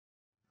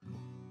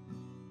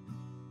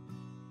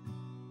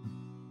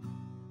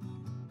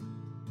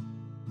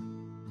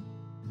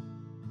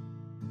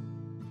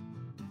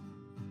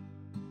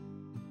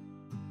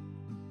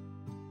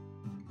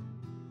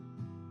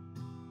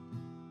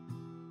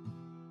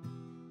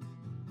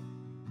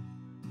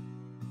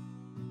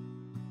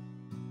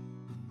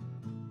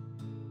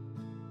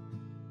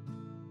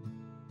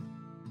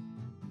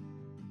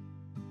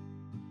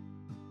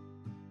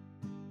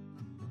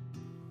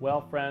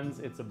Well,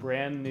 friends, it's a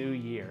brand new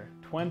year,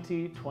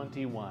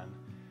 2021.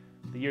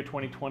 The year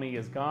 2020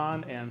 is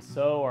gone, and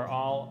so are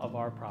all of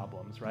our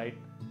problems, right?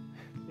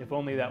 If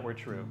only that were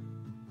true.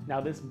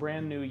 Now, this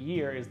brand new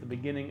year is the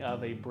beginning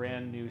of a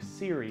brand new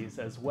series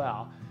as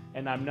well,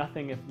 and I'm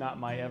nothing if not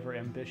my ever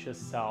ambitious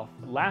self.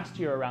 Last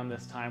year around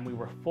this time, we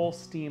were full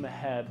steam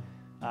ahead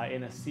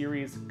in a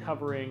series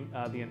covering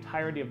the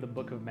entirety of the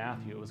book of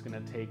Matthew. It was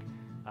going to take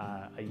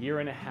a year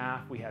and a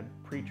half. We had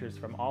preachers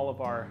from all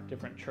of our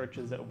different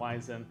churches at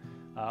Wizen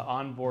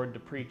on board to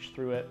preach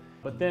through it.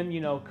 But then,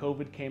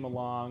 COVID came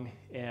along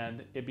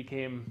and it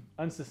became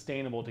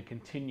unsustainable to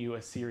continue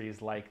a series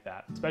like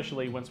that,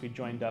 especially once we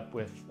joined up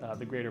with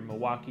the greater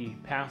Milwaukee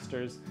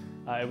pastors.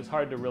 It was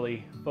hard to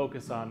really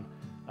focus on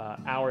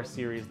our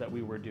series that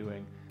we were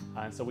doing.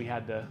 And so we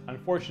had to,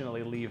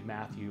 unfortunately, leave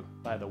Matthew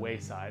by the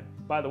wayside.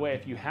 By the way,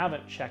 if you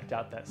haven't checked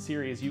out that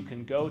series, you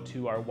can go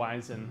to our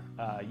Wizen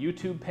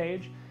YouTube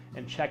page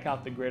and check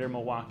out the Greater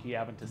Milwaukee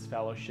Adventist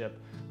Fellowship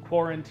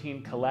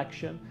Quarantine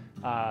Collection.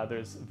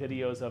 There's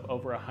videos of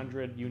over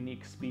 100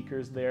 unique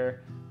speakers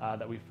there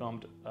that we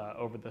filmed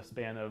over the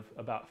span of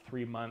about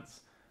 3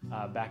 months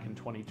back in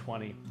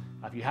 2020.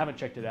 If you haven't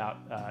checked it out,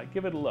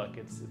 give it a look.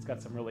 It's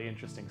got some really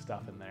interesting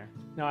stuff in there.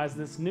 Now, as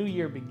this new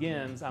year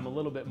begins, I'm a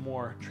little bit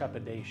more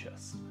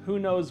trepidatious. Who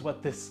knows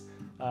what this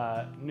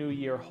new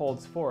year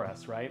holds for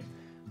us, right?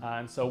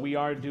 And so we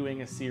are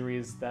doing a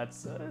series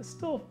that's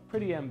still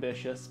pretty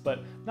ambitious,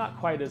 but not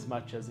quite as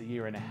much as a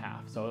year and a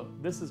half. So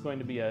this is going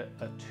to be a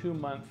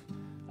 2-month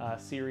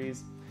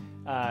series.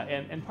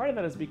 And part of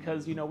that is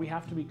because, we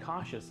have to be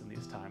cautious in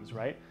these times,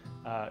 right?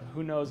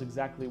 Who knows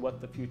exactly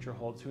what the future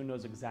holds? Who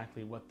knows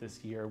exactly what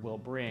this year will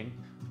bring?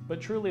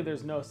 But truly,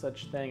 there's no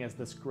such thing as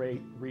this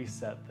great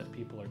reset that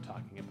people are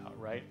talking about,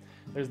 right?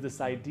 There's this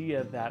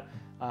idea that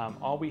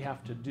all we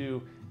have to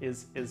do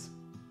is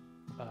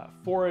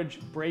forage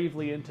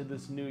bravely into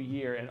this new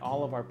year and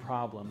all of our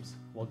problems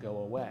will go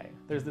away.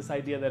 There's this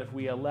idea that if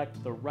we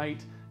elect the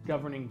right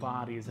governing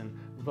bodies and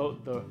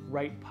vote the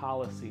right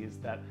policies,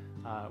 that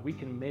we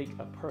can make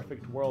a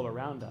perfect world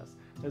around us.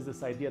 There's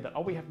this idea that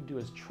all we have to do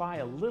is try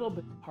a little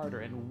bit harder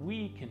and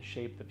we can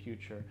shape the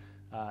future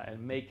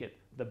and make it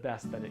the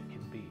best that it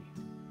can be.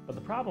 But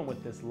the problem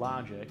with this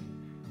logic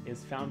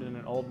is found in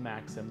an old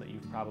maxim that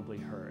you've probably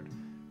heard,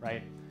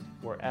 right?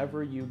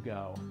 Wherever you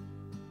go,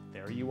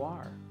 there you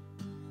are.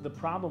 The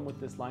problem with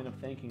this line of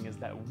thinking is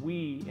that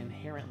we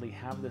inherently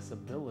have this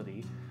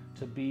ability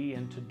to be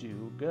and to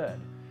do good.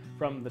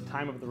 From the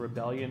time of the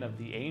rebellion of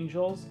the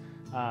angels,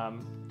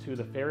 to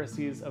the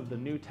Pharisees of the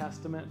New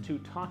Testament, to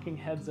talking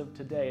heads of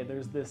today,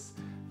 there's this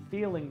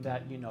feeling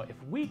that,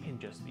 if we can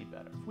just be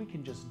better, if we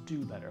can just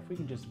do better, if we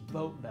can just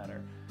vote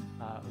better,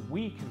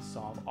 we can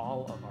solve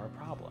all of our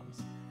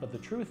problems. But the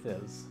truth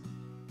is,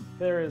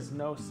 there is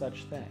no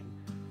such thing,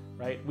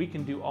 right? We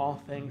can do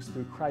all things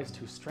through Christ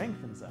who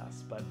strengthens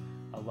us, but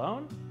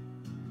alone,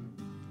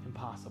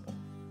 impossible.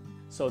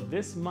 So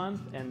this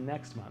month and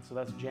next month, so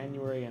that's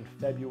January and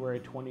February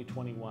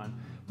 2021,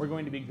 we're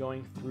going to be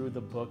going through the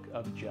book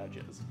of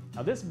Judges.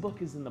 Now, this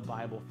book is in the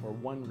Bible for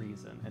one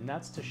reason, and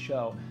that's to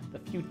show the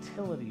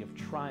futility of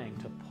trying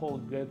to pull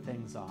good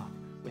things off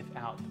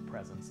without the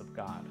presence of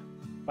God.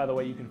 By the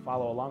way, you can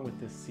follow along with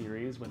this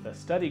series with a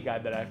study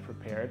guide that I've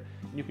prepared,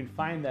 and you can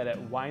find that at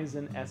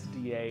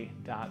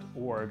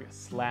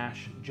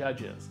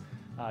wizensda.org/judges.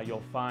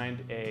 You'll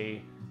find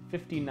a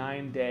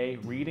 59-day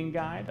reading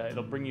guide.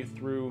 It'll bring you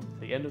through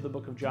the end of the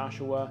book of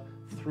Joshua,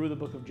 through the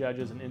book of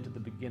Judges, and into the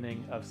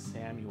beginning of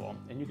Samuel.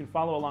 And you can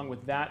follow along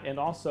with that, and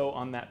also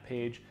on that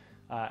page,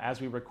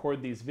 as we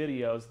record these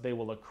videos, they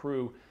will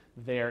accrue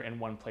there in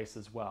one place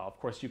as well. Of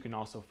course, you can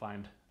also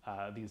find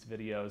these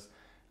videos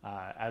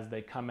as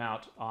they come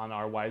out on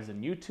our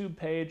Wizen YouTube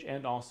page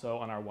and also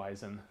on our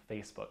Wizen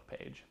Facebook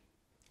page.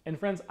 And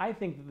friends, I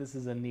think that this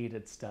is a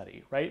needed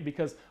study, right?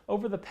 Because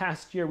over the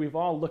past year, we've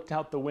all looked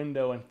out the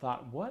window and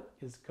thought, what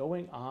is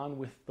going on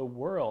with the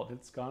world?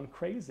 It's gone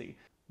crazy.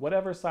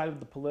 Whatever side of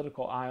the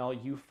political aisle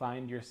you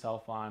find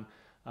yourself on,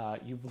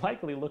 you've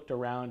likely looked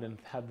around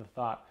and had the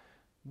thought,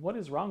 what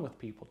is wrong with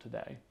people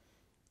today?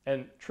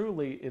 And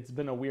truly, it's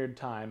been a weird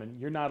time, and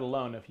you're not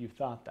alone if you've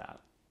thought that.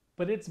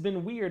 But it's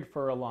been weird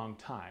for a long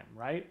time,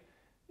 right?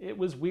 It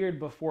was weird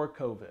before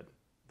COVID.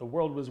 The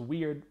world was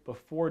weird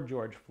before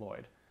George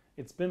Floyd.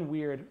 It's been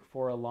weird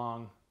for a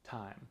long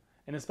time.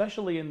 And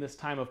especially in this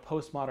time of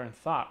postmodern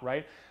thought,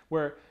 right?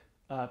 Where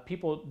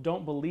people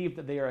don't believe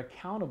that they are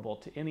accountable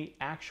to any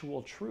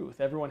actual truth.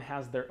 Everyone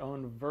has their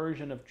own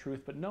version of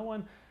truth, but no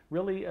one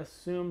really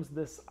assumes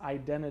this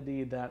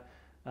identity that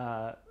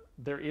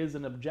there is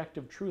an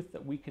objective truth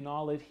that we can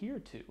all adhere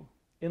to.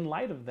 In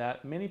light of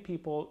that, many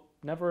people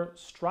never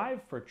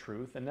strive for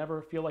truth and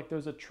never feel like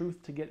there's a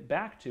truth to get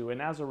back to.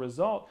 And as a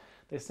result,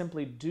 they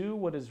simply do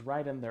what is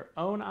right in their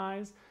own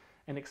eyes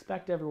and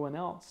expect everyone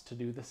else to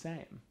do the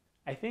same.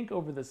 I think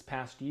over this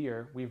past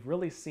year, we've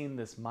really seen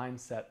this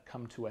mindset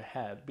come to a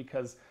head,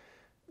 because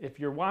if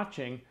you're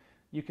watching,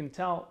 you can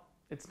tell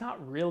it's not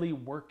really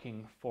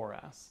working for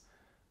us.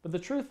 But the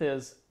truth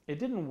is, it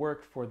didn't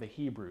work for the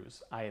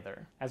Hebrews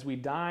either. As we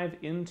dive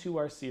into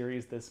our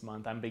series this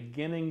month, I'm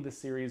beginning the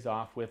series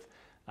off with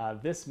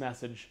this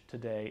message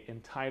today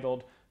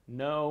entitled,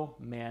 No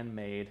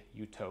Man-Made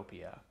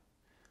Utopia.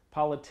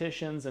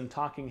 Politicians and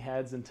talking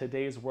heads in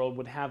today's world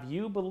would have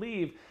you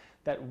believe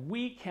that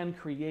we can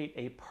create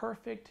a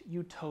perfect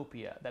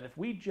utopia, that if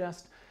we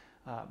just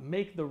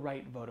make the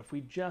right vote, if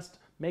we just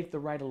make the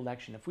right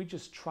election, if we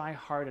just try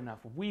hard enough,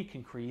 we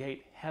can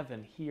create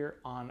heaven here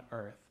on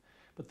earth.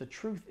 But the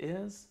truth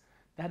is,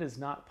 that is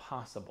not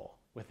possible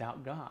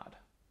without God.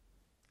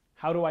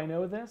 How do I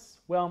know this?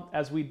 Well,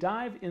 as we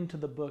dive into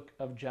the book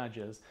of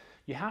Judges,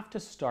 you have to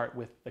start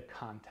with the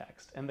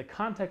context. And the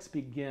context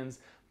begins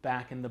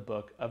back in the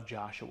book of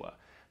Joshua.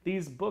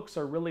 These books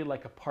are really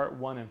like a part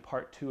 1 and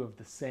part 2 of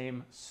the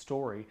same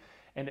story.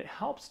 And it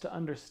helps to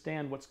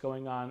understand what's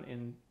going on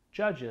in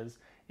Judges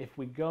if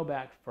we go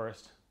back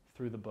first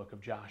through the book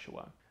of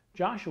Joshua.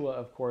 Joshua,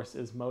 of course,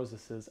 is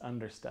Moses'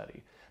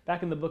 understudy.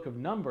 Back in the book of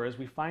Numbers,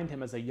 we find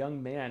him as a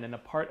young man and a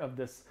part of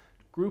this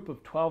group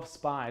of 12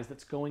 spies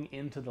that's going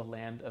into the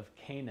land of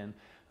Canaan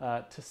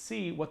to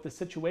see what the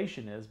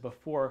situation is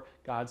before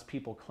God's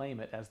people claim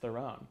it as their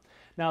own.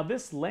 Now,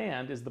 this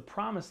land is the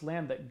promised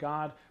land that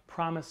God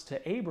promised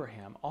to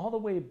Abraham all the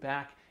way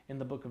back in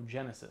the book of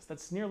Genesis.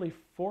 That's nearly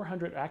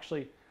 400,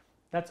 actually,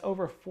 that's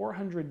over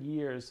 400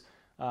 years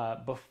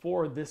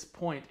before this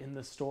point in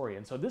the story.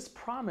 And so this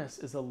promise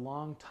is a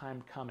long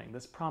time coming.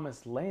 This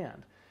promised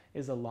land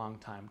is a long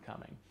time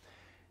coming.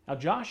 Now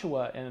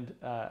Joshua and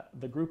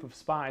the group of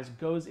spies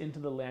goes into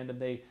the land and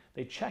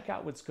they check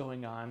out what's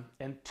going on,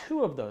 and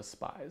 2 of those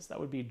spies, that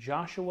would be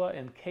Joshua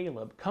and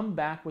Caleb, come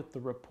back with the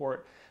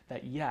report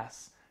that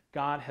yes,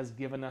 God has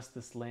given us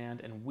this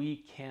land and we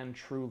can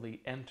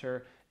truly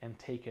enter and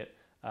take it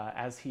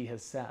as he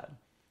has said.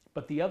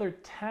 But the other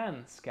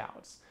 10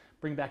 scouts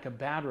bring back a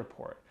bad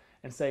report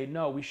and say,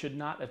 no, we should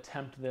not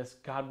attempt this.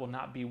 God will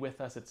not be with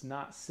us. It's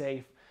not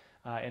safe.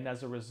 And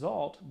as a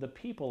result, the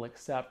people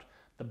accept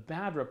the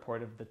bad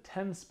report of the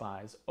 10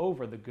 spies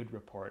over the good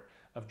report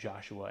of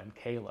Joshua and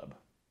Caleb.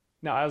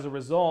 Now, as a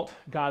result,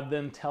 God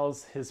then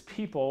tells his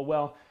people,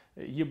 well,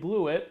 you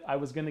blew it. I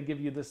was going to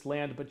give you this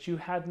land, but you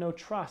had no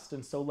trust,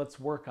 and so let's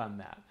work on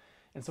that.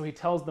 And so he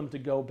tells them to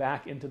go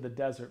back into the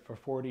desert for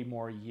 40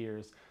 more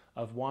years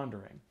of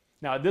wandering.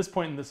 Now, at this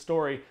point in the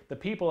story, the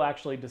people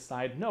actually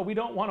decide, no, we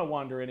don't want to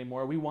wander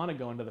anymore. We want to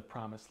go into the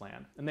promised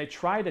land. And they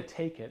try to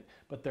take it,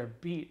 but they're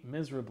beat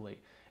miserably.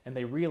 And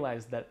they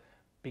realize that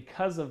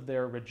because of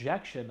their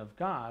rejection of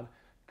God,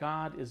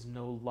 God is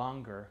no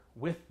longer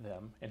with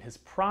them. And his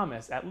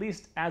promise, at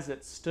least as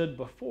it stood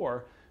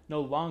before, no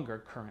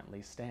longer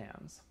currently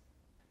stands.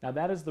 Now,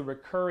 that is the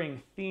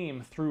recurring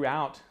theme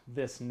throughout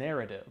this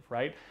narrative,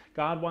 right?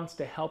 God wants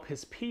to help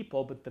his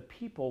people, but the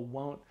people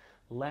won't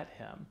let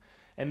him.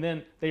 And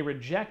then they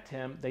reject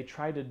him. They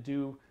try to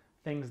do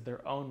things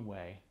their own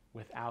way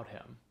without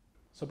him.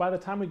 So by the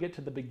time we get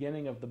to the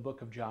beginning of the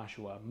book of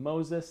Joshua,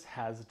 Moses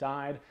has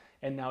died,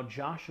 and now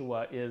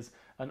Joshua is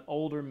an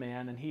older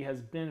man, and he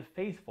has been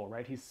faithful,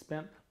 right? He's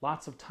spent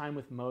lots of time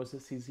with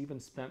Moses. He's even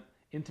spent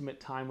intimate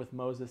time with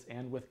Moses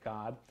and with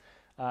God.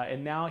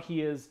 And now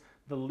he is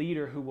the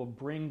leader who will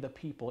bring the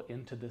people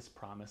into this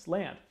promised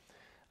land.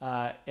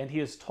 And he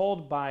is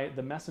told by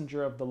the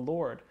messenger of the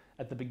Lord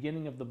at the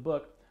beginning of the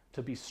book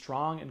to be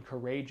strong and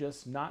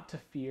courageous, not to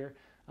fear,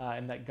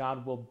 and that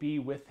God will be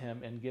with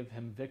him and give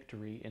him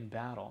victory in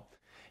battle.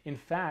 In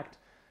fact,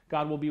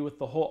 God will be with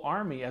the whole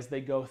army as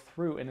they go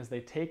through and as they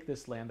take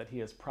this land that he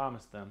has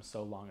promised them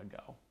so long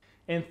ago.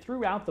 And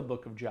throughout the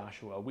book of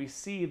Joshua, we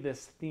see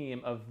this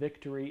theme of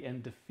victory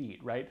and defeat,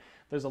 right?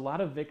 There's a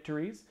lot of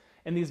victories,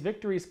 and these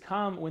victories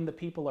come when the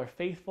people are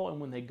faithful and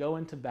when they go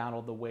into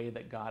battle the way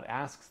that God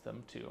asks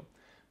them to.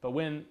 But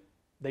when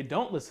they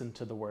don't listen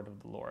to the word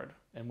of the Lord,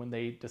 and when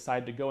they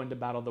decide to go into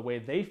battle the way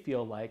they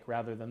feel like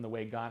rather than the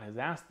way God has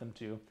asked them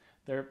to,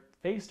 they're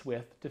faced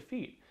with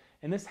defeat.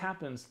 And this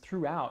happens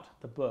throughout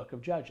the book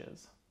of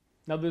Judges.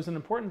 Now, there's an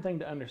important thing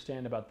to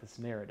understand about this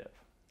narrative.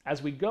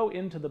 As we go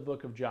into the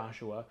book of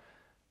Joshua,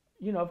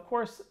 of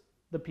course,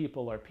 the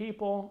people are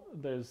people.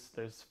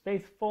 There's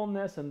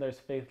faithfulness and there's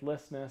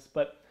faithlessness,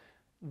 but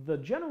the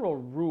general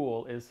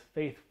rule is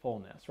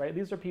faithfulness, right?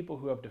 These are people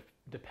who have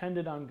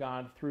depended on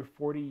God through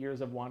 40 years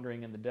of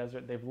wandering in the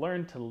desert. They've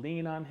learned to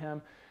lean on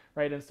him,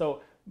 right? And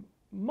so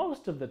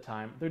most of the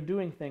time, they're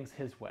doing things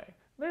his way.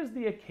 There's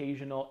the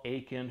occasional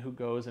Achan who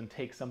goes and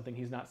takes something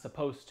he's not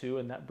supposed to,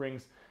 and that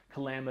brings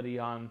calamity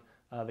on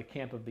the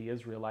camp of the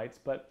Israelites.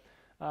 But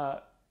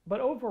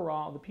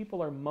overall, the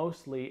people are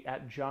mostly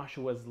at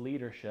Joshua's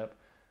leadership,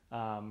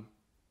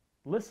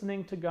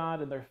 listening to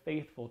God, and they're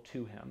faithful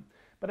to him.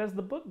 But as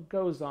the book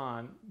goes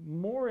on,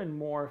 more and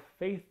more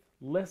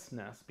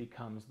faithlessness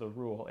becomes the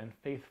rule, and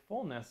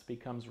faithfulness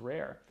becomes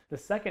rare. The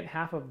second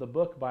half of the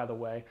book, by the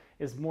way,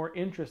 is more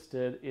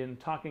interested in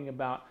talking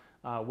about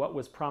what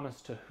was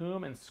promised to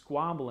whom and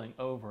squabbling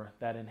over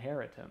that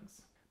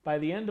inheritance. By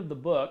the end of the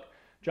book,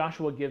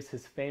 Joshua gives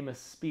his famous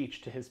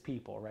speech to his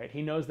people, right?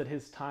 He knows that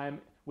his time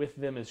with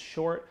them is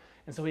short,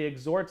 And so he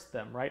exhorts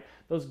them, right?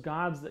 Those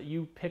gods that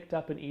you picked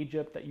up in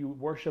Egypt, that you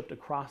worshiped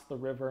across the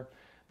river,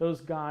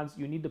 those gods,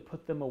 you need to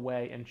put them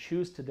away and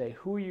choose today,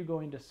 who are you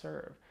going to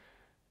serve?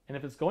 And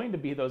if it's going to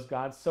be those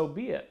gods, so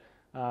be it.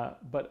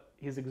 But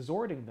he's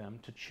exhorting them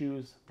to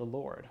choose the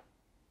Lord.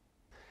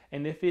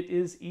 And if it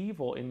is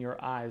evil in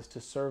your eyes to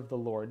serve the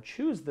Lord,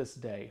 choose this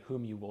day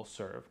whom you will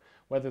serve,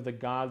 whether the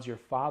gods your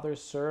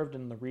fathers served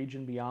in the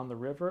region beyond the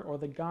river, or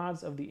the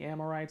gods of the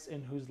Amorites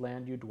in whose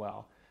land you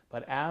dwell.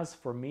 But as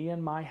for me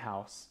and my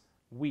house,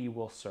 we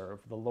will serve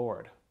the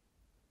Lord.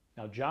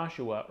 Now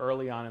Joshua,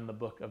 early on in the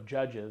book of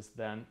Judges,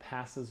 then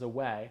passes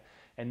away,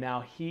 and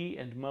now he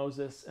and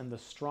Moses and the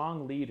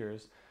strong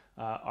leaders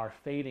are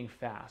fading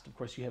fast. Of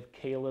course, you have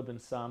Caleb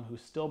and some who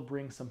still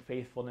bring some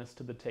faithfulness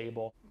to the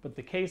table, but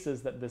the case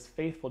is that this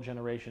faithful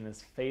generation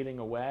is fading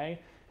away,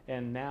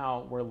 and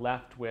now we're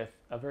left with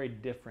a very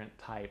different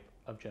type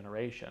of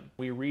generation.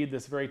 We read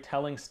this very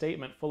telling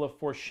statement full of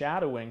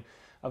foreshadowing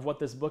of what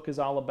this book is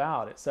all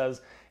about. It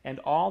says, "And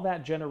all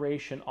that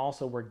generation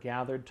also were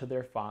gathered to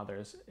their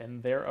fathers,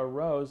 and there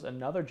arose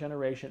another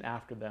generation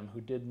after them who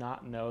did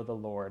not know the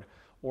Lord,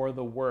 or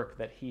the work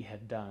that he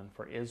had done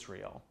for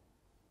Israel."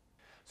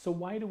 So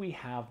why do we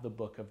have the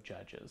book of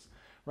Judges,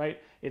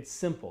 right? It's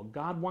simple.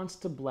 God wants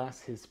to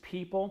bless his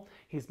people.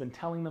 He's been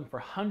telling them for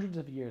hundreds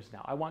of years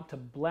now, I want to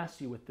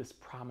bless you with this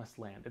promised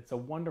land. It's a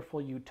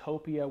wonderful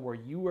utopia where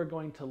you are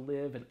going to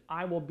live and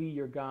I will be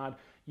your God.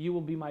 You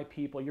will be my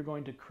people. You're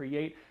going to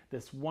create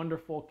this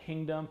wonderful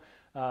kingdom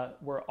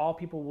where all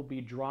people will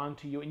be drawn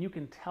to you and you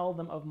can tell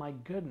them of my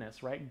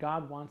goodness, right?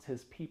 God wants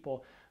his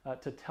people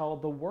to tell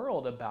the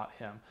world about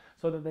him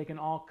so that they can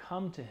all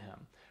come to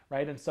him,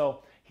 right? And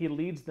so he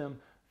leads them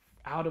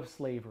out of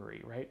slavery,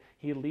 right?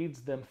 He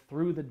leads them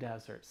through the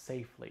desert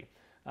safely.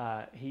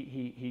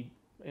 He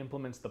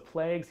implements the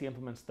plagues. He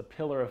implements the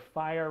pillar of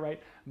fire,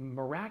 right?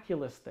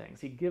 Miraculous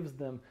things. He gives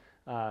them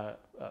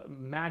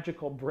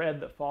magical bread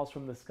that falls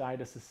from the sky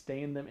to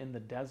sustain them in the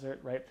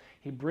desert, right?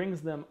 He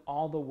brings them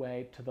all the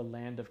way to the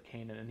land of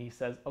Canaan, and he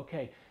says,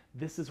 okay,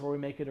 this is where we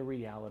make it a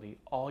reality.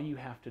 All you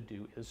have to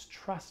do is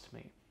trust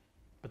me.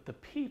 But the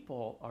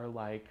people are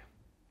like,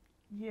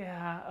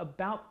 yeah,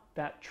 about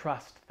that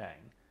trust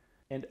thing.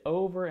 And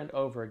over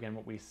again,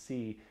 what we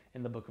see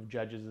in the book of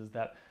Judges is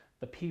that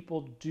the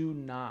people do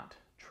not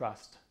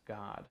trust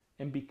God.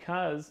 And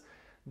because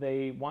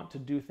they want to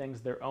do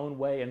things their own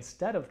way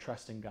instead of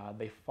trusting God,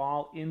 they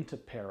fall into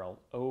peril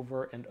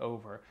over and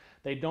over.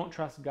 They don't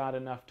trust God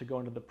enough to go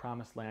into the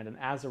promised land, and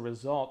as a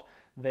result,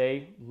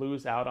 they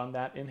lose out on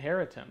that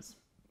inheritance.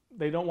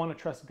 They don't want to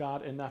trust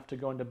God enough to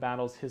go into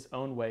battles his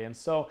own way, and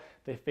so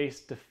they face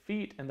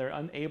defeat and they're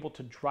unable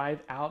to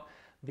drive out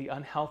the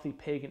unhealthy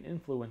pagan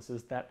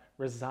influences that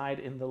reside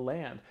in the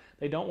land.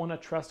 They don't want to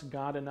trust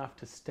God enough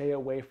to stay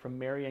away from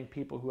marrying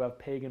people who have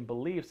pagan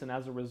beliefs, and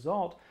as a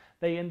result,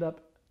 they end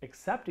up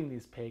accepting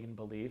these pagan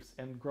beliefs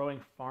and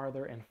growing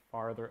farther and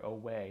farther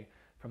away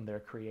from their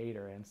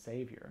Creator and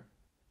Savior.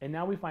 And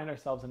now we find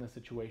ourselves in a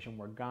situation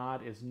where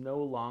God is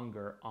no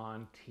longer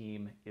on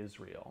Team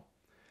Israel.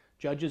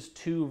 Judges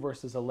 2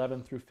 verses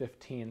 11 through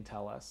 15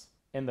 tell us,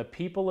 "And the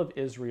people of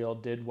Israel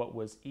did what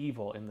was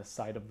evil in the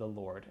sight of the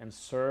Lord, and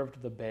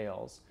served the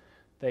Baals.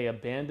 They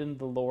abandoned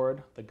the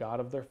Lord, the God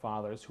of their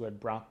fathers, who had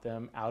brought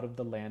them out of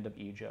the land of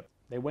Egypt.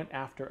 They went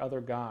after other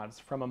gods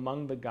from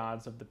among the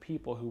gods of the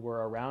people who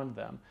were around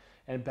them,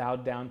 and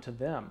bowed down to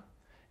them.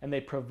 And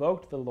they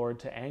provoked the Lord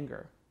to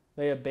anger.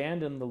 They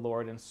abandoned the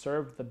Lord and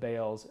served the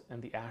Baals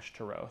and the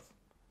Ashtaroth.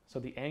 So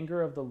the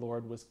anger of the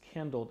Lord was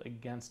kindled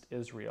against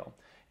Israel,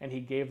 and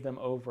he gave them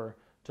over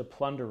to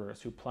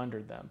plunderers who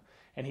plundered them.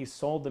 And he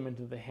sold them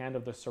into the hand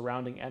of the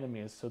surrounding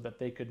enemies so that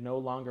they could no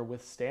longer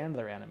withstand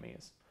their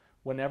enemies.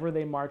 Whenever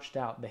they marched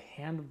out, the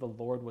hand of the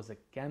Lord was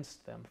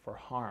against them for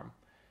harm,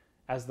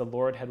 as the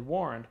Lord had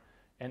warned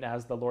and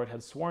as the Lord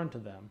had sworn to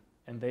them,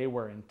 and they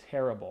were in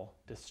terrible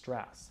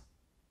distress."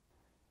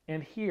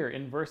 And here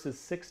in verses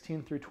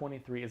 16 through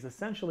 23 is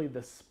essentially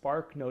the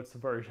Spark Notes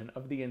version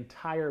of the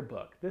entire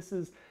book. This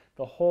is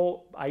the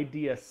whole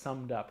idea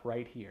summed up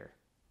right here.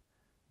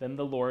 "Then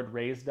the Lord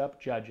raised up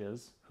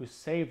judges who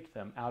saved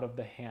them out of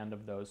the hand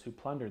of those who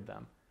plundered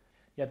them.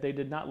 Yet they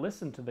did not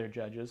listen to their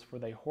judges, for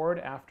they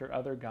whored after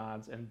other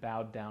gods and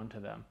bowed down to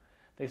them.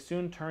 They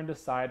soon turned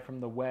aside from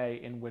the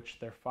way in which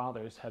their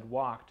fathers had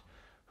walked,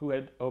 who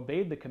had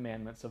obeyed the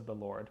commandments of the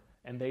Lord,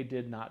 and they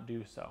did not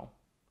do so.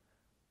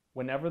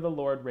 Whenever the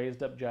Lord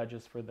raised up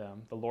judges for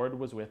them, the Lord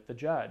was with the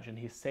judge, and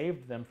he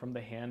saved them from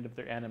the hand of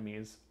their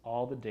enemies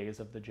all the days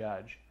of the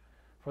judge.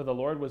 For the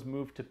Lord was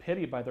moved to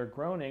pity by their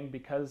groaning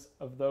because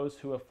of those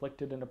who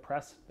afflicted and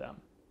oppressed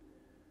them.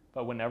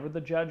 But whenever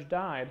the judge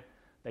died,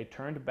 they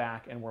turned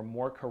back and were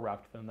more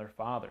corrupt than their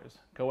fathers,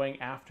 going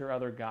after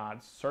other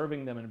gods,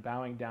 serving them and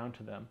bowing down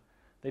to them.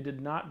 They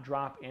did not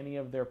drop any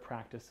of their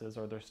practices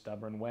or their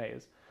stubborn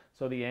ways.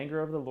 So the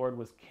anger of the Lord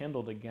was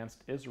kindled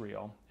against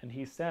Israel, and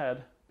he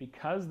said,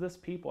 because this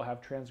people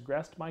have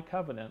transgressed my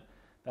covenant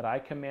that I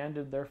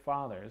commanded their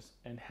fathers,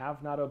 and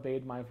have not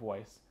obeyed my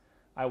voice,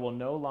 I will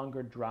no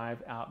longer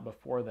drive out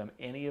before them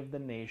any of the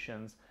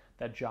nations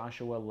that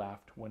Joshua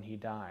left when he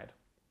died,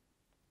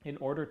 in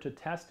order to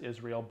test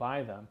Israel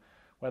by them,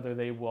 whether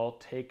they will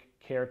take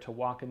care to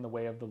walk in the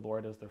way of the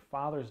Lord as their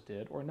fathers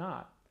did or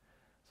not.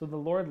 So the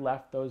Lord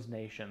left those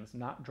nations,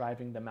 not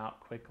driving them out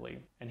quickly,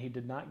 and he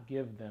did not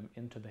give them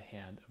into the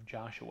hand of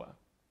Joshua.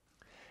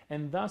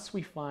 And thus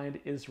we find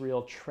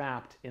Israel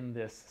trapped in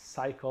this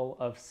cycle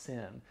of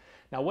sin.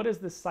 Now, what is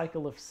this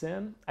cycle of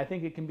sin? I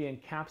think it can be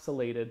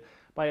encapsulated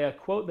by a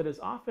quote that is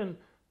often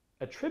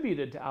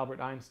attributed to Albert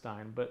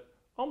Einstein, but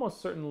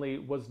almost certainly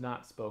was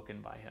not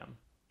spoken by him.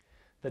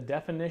 The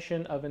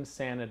definition of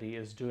insanity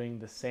is doing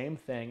the same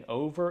thing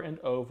over and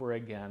over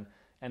again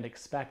and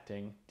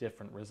expecting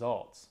different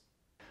results.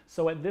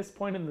 So at this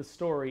point in the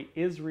story,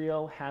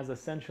 Israel has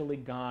essentially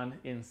gone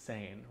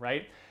insane,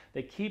 right?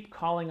 They keep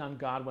calling on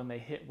God when they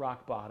hit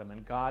rock bottom,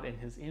 and God, in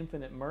his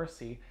infinite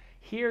mercy,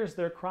 hears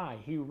their cry.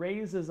 He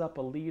raises up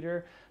a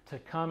leader to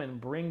come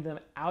and bring them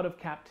out of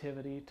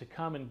captivity, to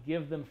come and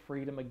give them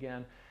freedom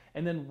again.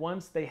 And then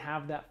once they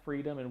have that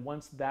freedom and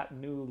once that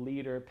new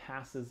leader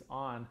passes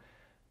on,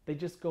 they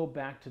just go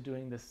back to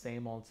doing the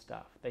same old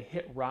stuff. They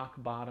hit rock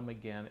bottom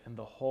again, and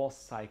the whole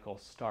cycle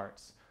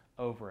starts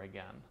over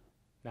again.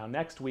 Now,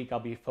 next week, I'll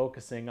be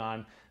focusing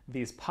on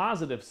these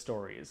positive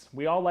stories.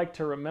 We all like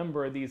to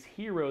remember these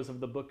heroes of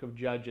the book of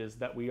Judges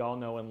that we all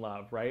know and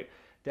love, right?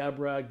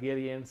 Deborah,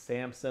 Gideon,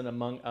 Samson,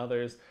 among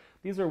others.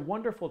 These are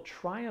wonderful,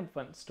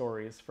 triumphant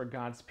stories for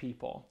God's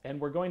people, and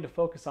we're going to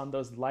focus on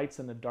those lights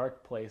in a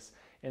dark place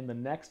in the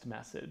next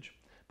message.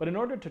 But in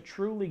order to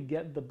truly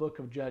get the book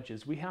of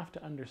Judges, we have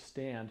to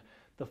understand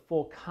the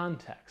full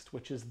context,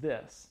 which is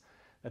this,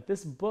 that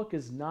this book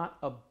is not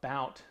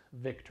about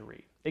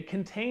victory. It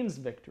contains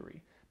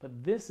victory,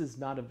 but this is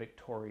not a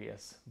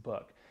victorious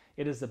book.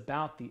 It is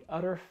about the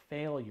utter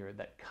failure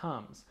that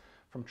comes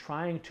from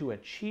trying to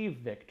achieve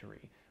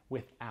victory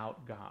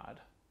without God.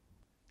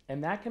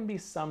 And that can be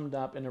summed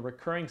up in a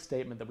recurring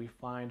statement that we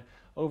find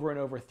over and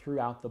over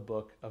throughout the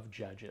book of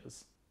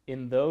Judges.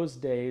 In those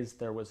days,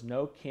 there was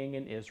no king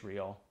in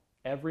Israel.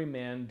 Every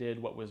man did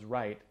what was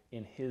right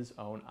in his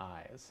own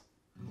eyes.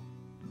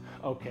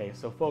 Okay,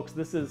 so folks,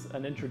 this is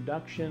an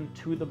introduction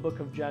to the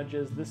book of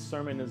Judges. This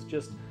sermon is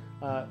just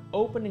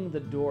opening the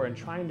door and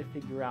trying to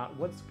figure out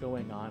what's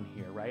going on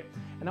here, right?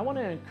 And I want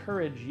to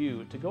encourage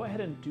you to go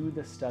ahead and do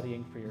the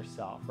studying for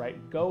yourself,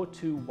 right? Go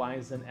to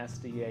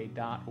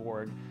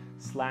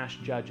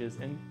wisensda.org/judges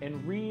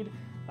and read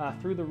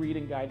through the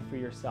reading guide for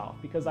yourself,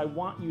 because I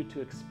want you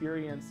to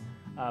experience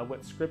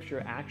what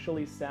Scripture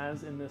actually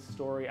says in this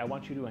story. I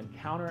want you to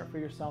encounter it for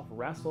yourself,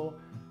 wrestle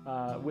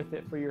with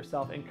it for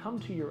yourself, and come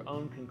to your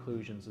own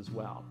conclusions as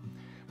well.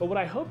 But what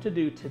I hope to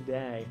do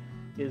today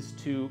is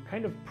to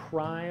kind of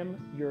prime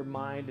your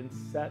mind and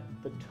set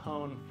the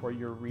tone for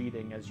your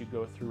reading as you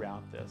go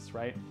throughout this,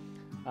 right?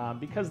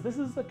 Because this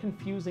is a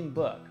confusing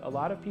book. A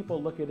lot of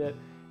people look at it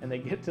and they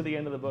get to the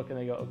end of the book and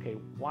they go, okay,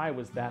 why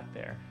was that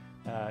there?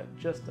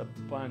 Just a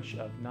bunch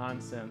of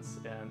nonsense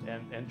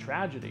and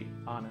tragedy,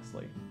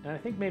 honestly. And I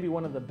think maybe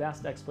one of the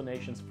best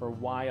explanations for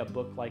why a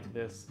book like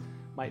this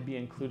might be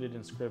included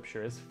in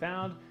Scripture is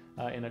found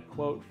in a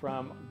quote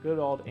from good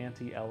old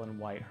Auntie Ellen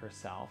White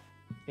herself.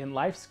 In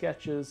Life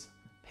Sketches,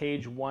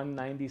 page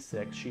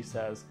 196, she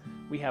says,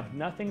 "We have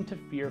nothing to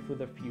fear for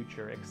the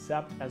future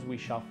except as we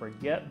shall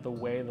forget the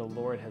way the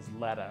Lord has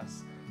led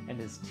us and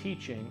his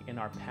teaching in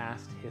our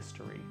past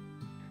history."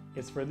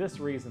 It's for this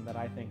reason that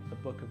I think the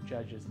book of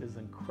Judges is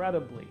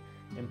incredibly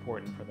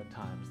important for the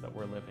times that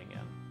we're living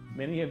in.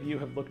 Many of you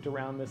have looked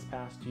around this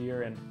past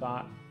year and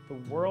thought, the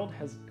world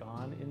has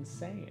gone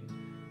insane.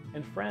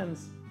 And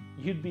friends,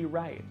 you'd be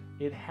right,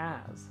 it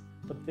has.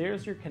 But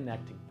there's your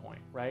connecting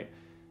point, right?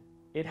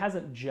 It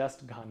hasn't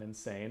just gone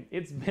insane,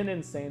 it's been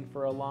insane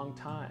for a long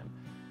time.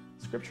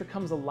 Scripture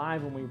comes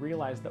alive when we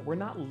realize that we're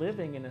not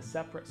living in a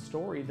separate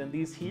story than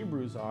these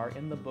Hebrews are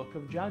in the book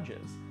of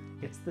Judges.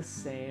 It's the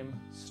same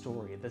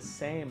story, the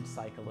same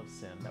cycle of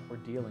sin that we're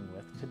dealing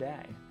with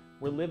today.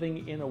 We're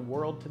living in a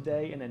world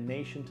today, in a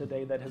nation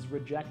today that has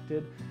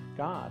rejected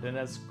God. And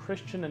as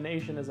Christian a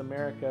nation as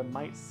America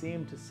might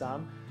seem to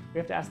some, we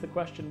have to ask the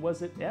question,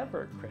 was it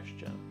ever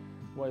Christian?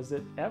 Was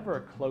it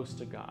ever close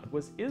to God?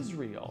 Was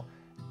Israel,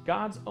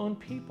 God's own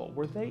people,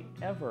 were they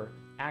ever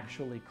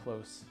actually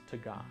close to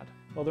God?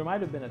 Well, there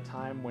might have been a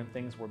time when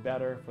things were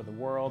better for the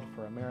world,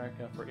 for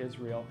America, for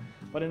Israel,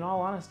 but in all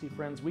honesty,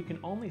 friends, we can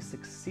only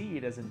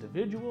succeed as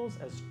individuals,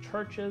 as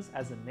churches,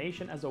 as a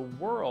nation, as a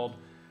world,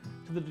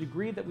 to the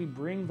degree that we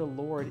bring the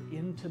Lord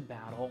into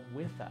battle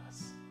with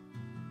us.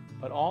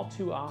 But all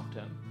too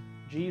often,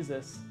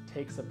 Jesus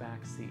takes a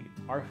back seat.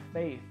 Our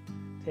faith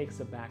takes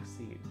a back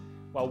seat,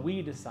 while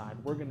we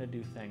decide we're going to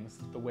do things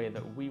the way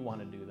that we want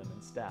to do them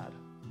instead.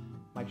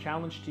 My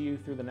challenge to you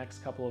through the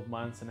next couple of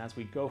months and as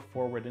we go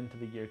forward into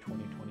the year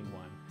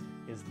 2021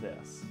 is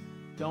this: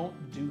 don't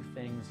do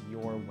things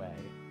your way,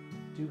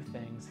 do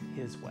things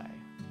his way.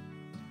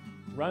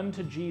 Run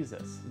to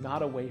Jesus,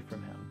 not away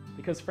from him.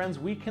 Because friends,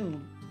 we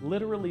can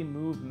literally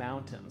move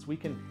mountains. We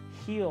can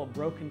heal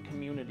broken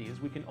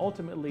communities. We can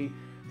ultimately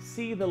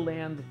see the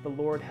land that the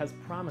Lord has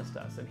promised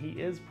us, and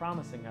He is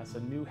promising us a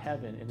new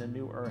heaven and a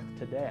new earth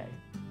today.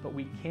 But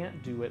we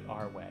can't do it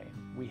our way.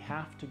 We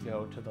have to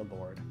go to the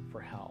Lord for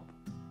help.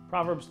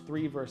 Proverbs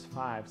 3 verse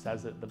 5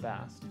 says it the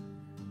best.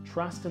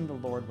 Trust in the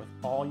Lord with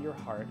all your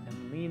heart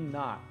and lean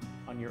not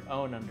on your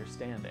own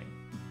understanding.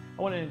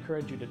 I want to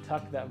encourage you to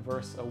tuck that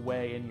verse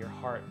away in your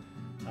heart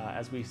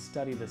as we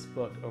study this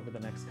book over the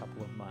next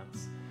couple of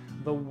months.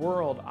 The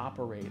world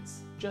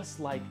operates just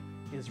like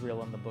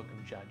Israel in the book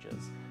of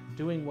Judges,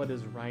 doing what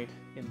is right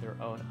in their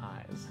own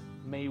eyes.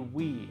 May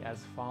we,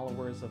 as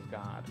followers of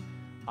God,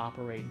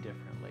 operate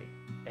differently.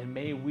 And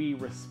may we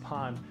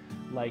respond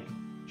like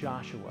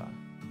Joshua,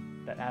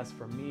 that as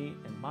for me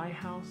and my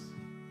house,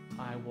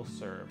 I will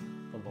serve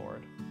the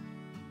Lord.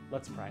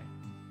 Let's pray.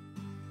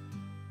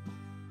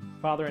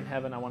 Father in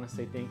heaven, I want to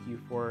say thank you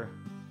for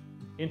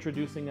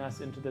introducing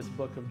us into this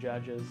book of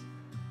Judges.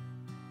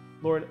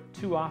 Lord,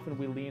 too often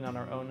we lean on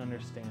our own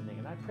understanding,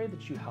 and I pray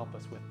that you help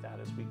us with that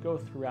as we go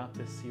throughout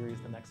this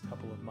series the next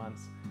couple of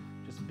months.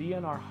 Just be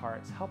in our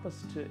hearts. Help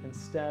us to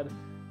instead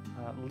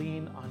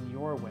lean on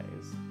your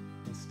ways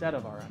instead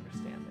of our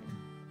understanding.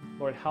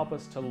 Lord, help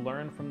us to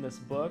learn from this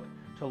book,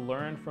 to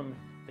learn from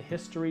the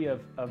history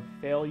of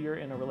failure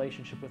in a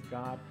relationship with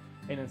God,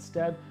 and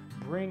instead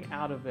bring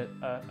out of it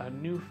a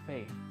new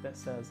faith that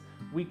says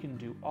we can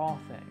do all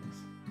things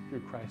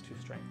through Christ who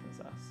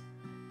strengthens us.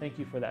 Thank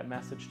you for that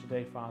message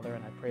today, Father,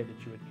 and I pray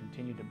that you would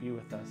continue to be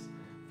with us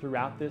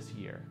throughout this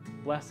year.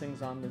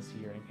 Blessings on this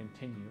year, and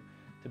continue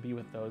to be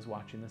with those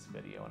watching this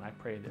video. And I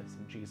pray this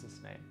in Jesus'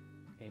 name.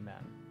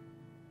 Amen.